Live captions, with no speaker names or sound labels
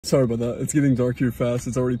Sorry about that. It's getting dark here fast.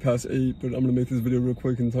 It's already past 8, but I'm gonna make this video real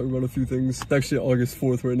quick and talk about a few things. It's actually August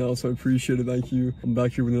 4th right now, so I appreciate it. Thank you. I'm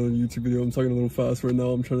back here with another YouTube video. I'm talking a little fast right now.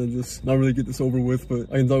 I'm trying to just not really get this over with,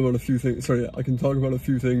 but I can talk about a few things. Sorry, I can talk about a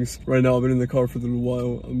few things. Right now, I've been in the car for a little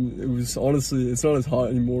while. It was honestly, it's not as hot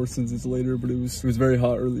anymore since it's later, but it was very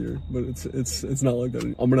hot earlier. But it's not like that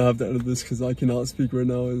anymore. I'm gonna have to edit this because I cannot speak right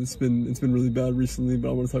now. It's been really bad recently, but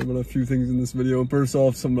I want to talk about a few things in this video. First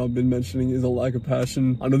off, something I've been mentioning is a lack of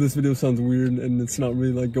passion. I know this video sounds weird and it's not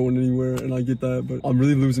really like going anywhere, and I get that, but I'm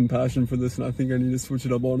really losing passion for this, and I think I need to switch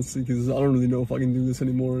it up honestly, because I don't really know if I can do this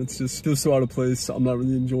anymore. It's just feels so out of place. I'm not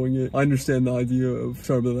really enjoying it. I understand the idea of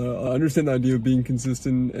I understand the idea of being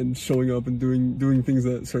consistent and showing up and doing things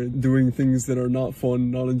that are not fun,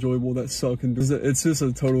 not enjoyable, that suck, and it's just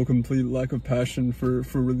a total complete lack of passion for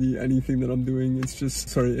really anything that I'm doing. It's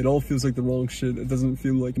just it all feels like the wrong shit. It doesn't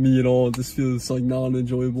feel like me at all. It just feels like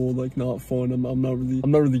non-enjoyable, like not fun. I'm not really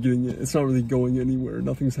getting it. It's not really going anywhere.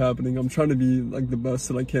 Nothing's happening. I'm trying to be like the best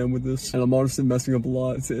that I can with this, and I'm honestly messing up a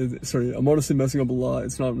lot. I'm honestly messing up a lot.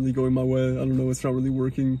 It's not really going my way. I don't know. It's not really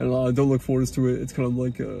working, and I don't look forward to it. It's kind of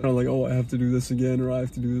like oh, I have to do this again, or I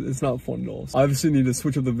have to do this. It's not fun at all. So I obviously need to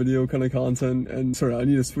switch up the video kind of content, and I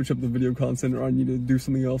need to switch up the video content, or I need to do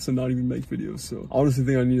something else and not even make videos. So I honestly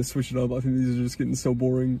think I need to switch it up. I think these are just getting so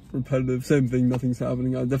boring, repetitive, same thing, nothing's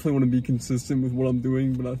happening. I definitely want to be consistent with what I'm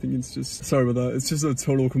doing, but I think it's just, sorry about that. It's just a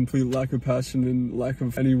total complete lack of passion and lack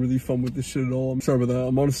of any really fun with this shit at all. I'm sorry about that.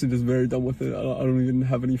 I'm honestly just very done with it. I don't even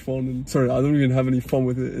have any fun, and I don't even have any fun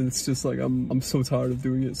with it. And it's just like, I'm so tired of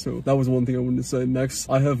doing it. So that was one thing I wanted to say. Next,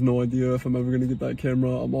 I have no idea if I'm ever gonna get that camera.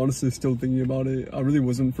 I'm honestly still thinking about it. I really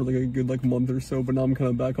wasn't for like a good month or so, but now I'm kind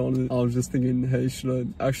of back on it. I was just thinking, hey,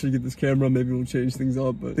 should I actually get this camera? Maybe we'll change things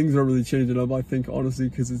up, but things aren't really changing up, I think, honestly,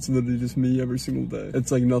 because it's literally just me every single day.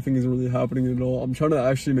 It's like nothing is really happening at all. I'm trying to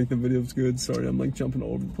actually make the videos good. Sorry, I'm like jumping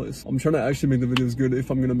all over the place. I'm trying to actually make the videos good if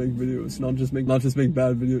I'm gonna make videos, not just make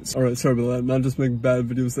bad videos. All right, sorry about that. Not just make bad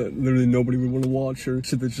videos that literally nobody would want to watch, or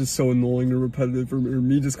shit that's just so annoying or repetitive, or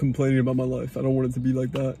me just complaining about my life. I don't want it to be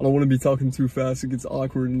like that. I don't want to be talking too fast. It gets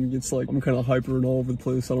awkward and it gets like I'm kind of hyper and all over the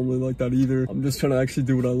place. I don't really like that either. I'm just trying to actually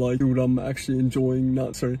do what I like, do what I'm actually enjoying,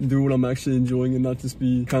 do what I'm actually enjoying, and not just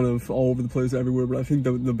be kind of all over the place everywhere. But I think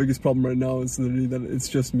the biggest problem right now is literally that it's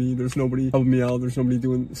just me. There's nobody helping me out. There's nobody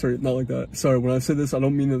doing, not like that. Sorry, when I say this, I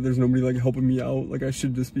don't mean that there's nobody like helping me out. Like I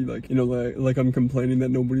should just be like, you know, like I'm complaining that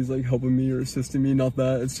nobody's like helping me or assisting me. Not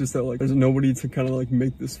that. It's just that like there's nobody to kind of like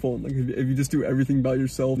make this fun. Like if you just do everything by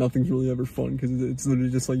yourself, nothing's really ever fun, because it's literally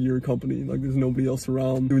just like your company. Like there's nobody else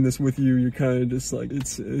around doing this with you. You're kind of just like,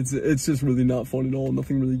 it's just really not fun at all.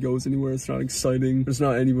 Nothing really goes anywhere. It's not exciting. There's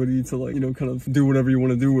not anybody to like, you know, kind of do whatever you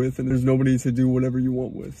want to do with, and there's nobody to do whatever you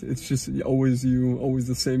want with. It's just always you, always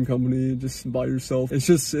the same company, just by yourself. It's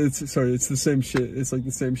the same shit. It's like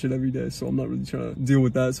the same shit every day. So I'm not really trying to deal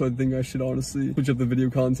with that. So I think I should honestly switch up the video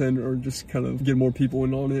content, or just kind of get more people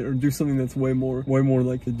in on it, or do something that's way more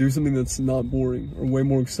like, do something that's not boring, or way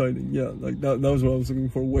more exciting. Yeah, like that was what I was looking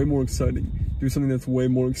for. Way more exciting. Do something that's way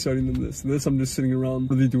more exciting than this. I'm just sitting around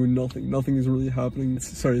really doing nothing. Nothing is really happening.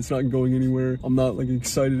 It's not going anywhere. I'm not like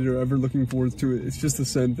excited or ever looking forward to it. It's just the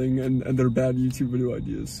same thing, and they're bad YouTube video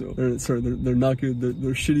ideas. So they're not good.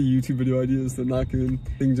 They're shitty YouTube video ideas. They're not good.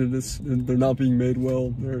 Things are just, they're not being made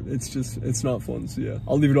well. It's not fun. So yeah,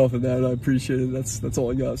 I'll leave it off at that. I appreciate it. That's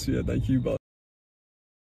all I got. So yeah, thank you. Bye.